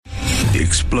The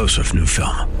explosive new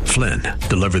film, Flynn,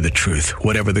 Deliver the Truth,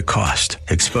 Whatever the Cost,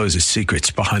 exposes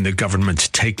secrets behind the government's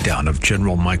takedown of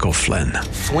General Michael Flynn.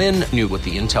 Flynn knew what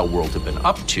the intel world had been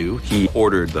up to. He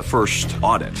ordered the first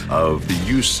audit of the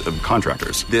use of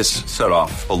contractors. This set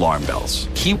off alarm bells.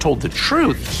 He told the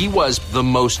truth. He was the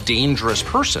most dangerous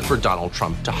person for Donald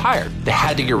Trump to hire. They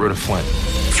had to get rid of Flynn.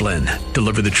 Flynn,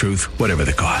 Deliver the Truth, Whatever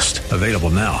the Cost. Available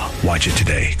now. Watch it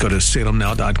today. Go to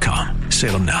salemnow.com.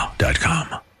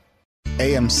 salemnow.com.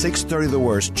 AM 630 The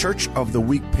Word's Church of the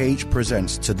Week page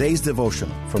presents today's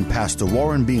devotion from Pastor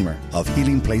Warren Beemer of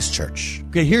Healing Place Church.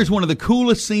 Okay, here's one of the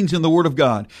coolest scenes in the Word of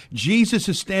God. Jesus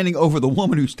is standing over the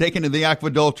woman who's taken in the act of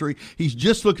adultery. He's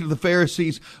just looked at the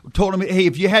Pharisees, told them, hey,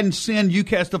 if you hadn't sinned, you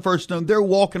cast the first stone. They're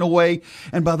walking away.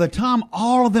 And by the time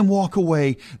all of them walk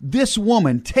away, this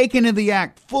woman, taken in the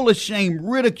act, full of shame,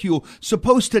 ridicule,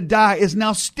 supposed to die, is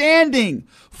now standing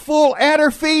full at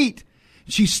her feet.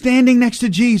 She's standing next to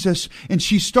Jesus, and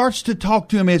she starts to talk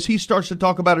to him as he starts to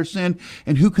talk about her sin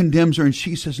and who condemns her. And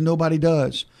she says, nobody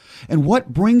does. And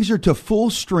what brings her to full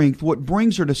strength, what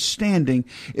brings her to standing,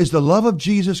 is the love of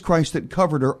Jesus Christ that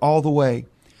covered her all the way.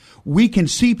 We can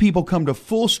see people come to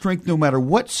full strength no matter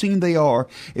what scene they are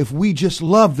if we just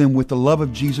love them with the love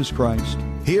of Jesus Christ.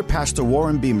 Hear Pastor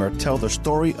Warren Beemer tell the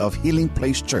story of Healing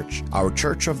Place Church, our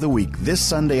Church of the Week, this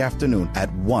Sunday afternoon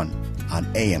at 1 on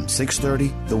AM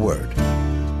 630 The Word.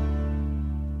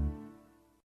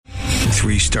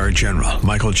 Three-star General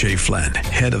Michael J. Flynn,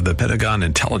 head of the Pentagon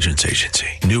Intelligence Agency,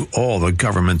 knew all the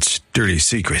government's dirty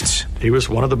secrets. He was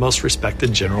one of the most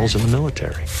respected generals in the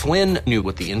military. Flynn knew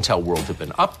what the intel world had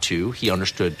been up to. He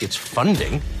understood its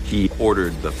funding. He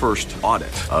ordered the first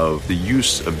audit of the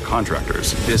use of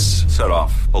contractors. This set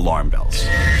off alarm bells.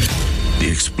 The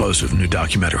explosive new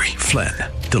documentary, Flynn,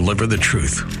 Deliver the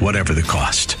Truth, Whatever the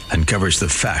Cost, uncovers the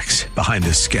facts behind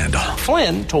this scandal.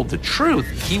 Flynn told the truth.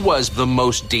 He was the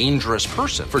most dangerous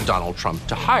person for Donald Trump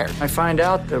to hire. I find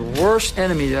out the worst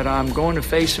enemy that I'm going to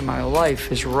face in my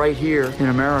life is right here in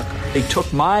America. They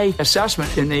took my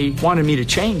assessment and they wanted me to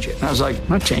change it. And I was like, I'm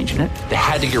not changing it. They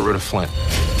had to get rid of Flynn.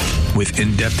 With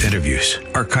in-depth interviews,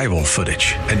 archival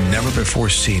footage, and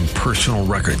never-before-seen personal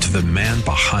records of the man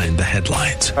behind the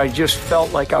headlines. I just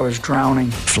felt like I was drowning.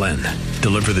 Flynn,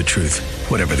 Deliver the Truth,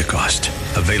 Whatever the Cost.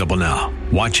 Available now.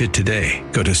 Watch it today.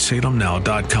 Go to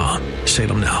salemnow.com.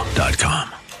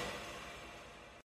 salemnow.com.